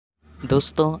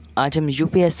दोस्तों आज हम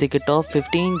यूपीएससी के टॉप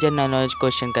 15 जनरल नॉलेज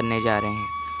क्वेश्चन करने जा रहे हैं।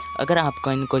 अगर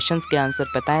आपको इन क्वेश्चंस के आंसर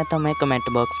पता है तो हमें कमेंट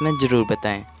बॉक्स में ज़रूर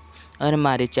बताएं और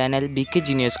हमारे चैनल बीके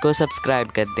जीनियस को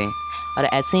सब्सक्राइब कर दें और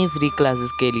ऐसे ही फ्री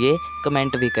क्लासेस के लिए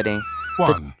कमेंट भी करें।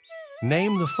 1.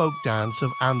 Name the folk dance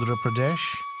of Andhra Pradesh.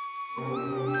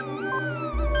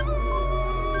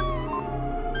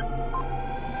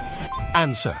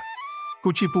 Answer: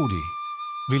 Kuchipudi,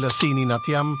 Vilasini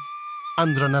Natyam,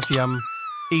 Andhra Natyam,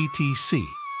 etc.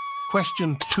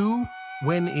 Question 2.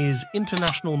 When is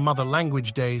International Mother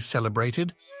Language Day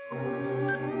celebrated?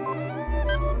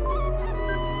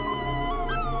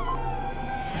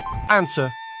 Answer: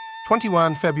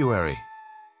 21 February.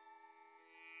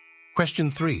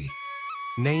 Question 3.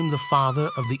 Name the father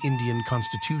of the Indian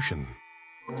Constitution.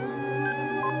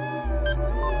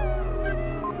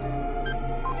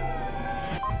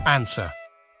 Answer: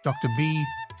 Dr.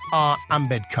 B.R.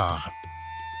 Ambedkar.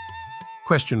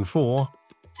 Question 4.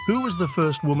 Who was the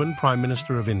first woman Prime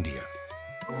Minister of India?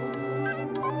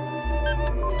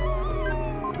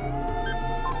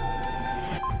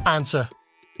 Answer: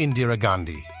 Indira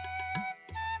Gandhi.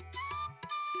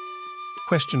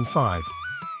 Question 5.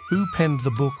 Who penned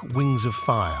the book Wings of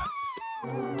Fire?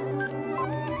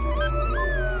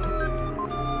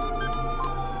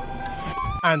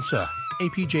 Answer: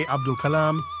 APJ Abdul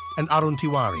Kalam and Arun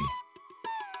Tiwari.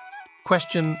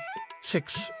 Question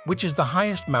 6. Which is the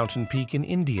highest mountain peak in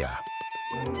India?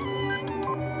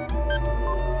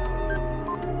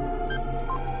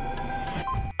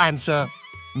 Answer: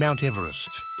 Mount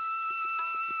Everest.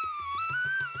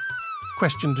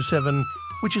 Question 7.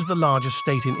 Which is the largest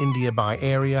state in India by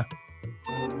area?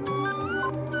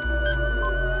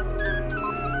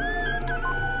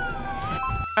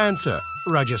 Answer: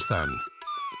 Rajasthan.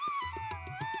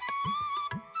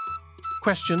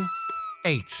 Question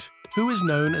 8. Who is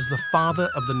known as the father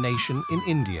of the nation in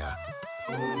India?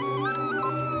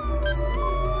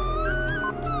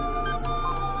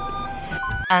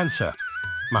 Answer: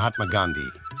 Mahatma Gandhi.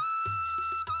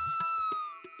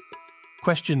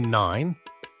 Question 9.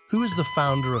 Who is the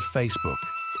founder of Facebook?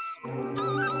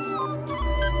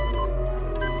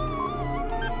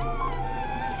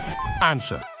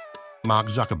 Answer: Mark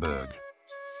Zuckerberg.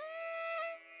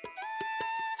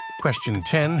 Question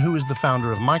 10. Who is the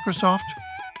founder of Microsoft?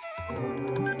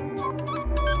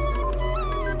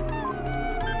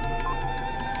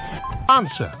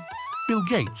 Answer: Bill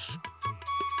Gates.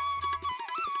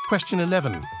 Question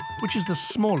 11. Which is the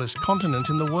smallest continent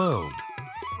in the world?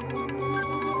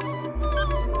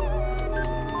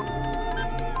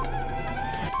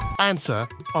 Answer: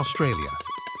 Australia.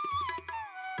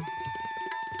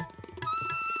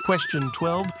 Question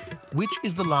 12. Which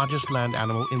is the largest land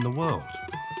animal in the world?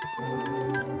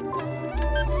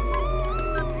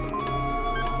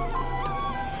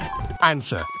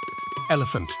 Answer: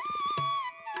 Elephant.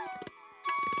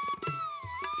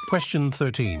 Question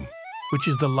 13. Which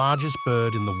is the largest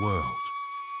bird in the world?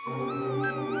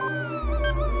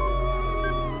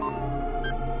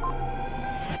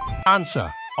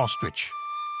 Answer: Ostrich.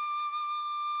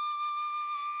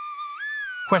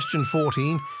 Question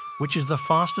 14. Which is the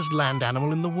fastest land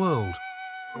animal in the world?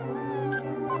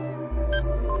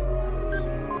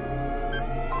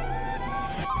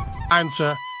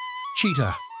 Answer: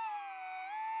 cheetah.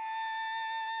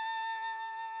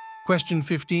 Question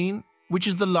 15. Which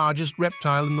is the largest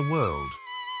reptile in the world?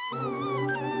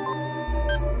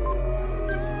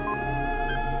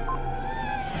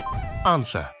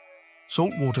 Answer: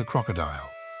 saltwater crocodile.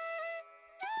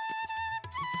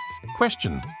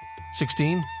 Question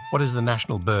 16. What is the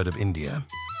national bird of India?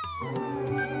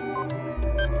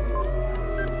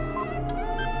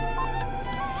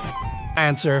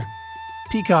 Answer: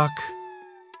 peacock.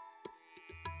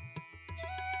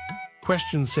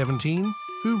 Question 17.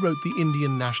 Who wrote the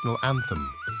Indian national anthem?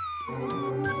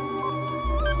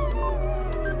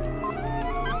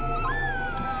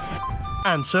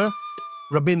 Answer: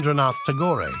 Rabindranath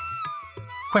Tagore.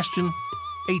 Question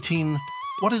 18.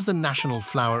 What is the national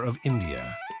flower of India?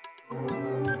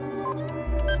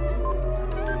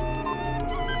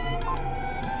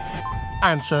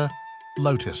 Answer: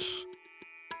 lotus.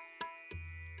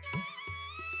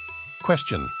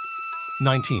 Question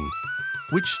 19.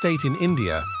 Which state in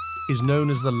India is known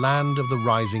as the land of the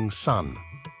rising sun?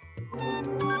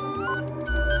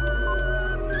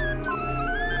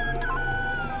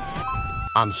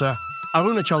 Answer: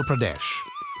 Arunachal Pradesh.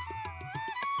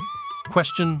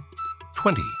 Question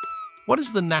 20. What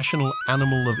is the national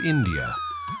animal of India?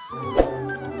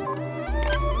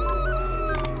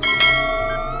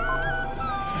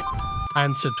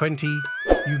 Answer 20.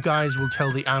 You guys will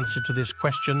tell the answer to this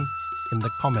question in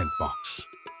the comment box.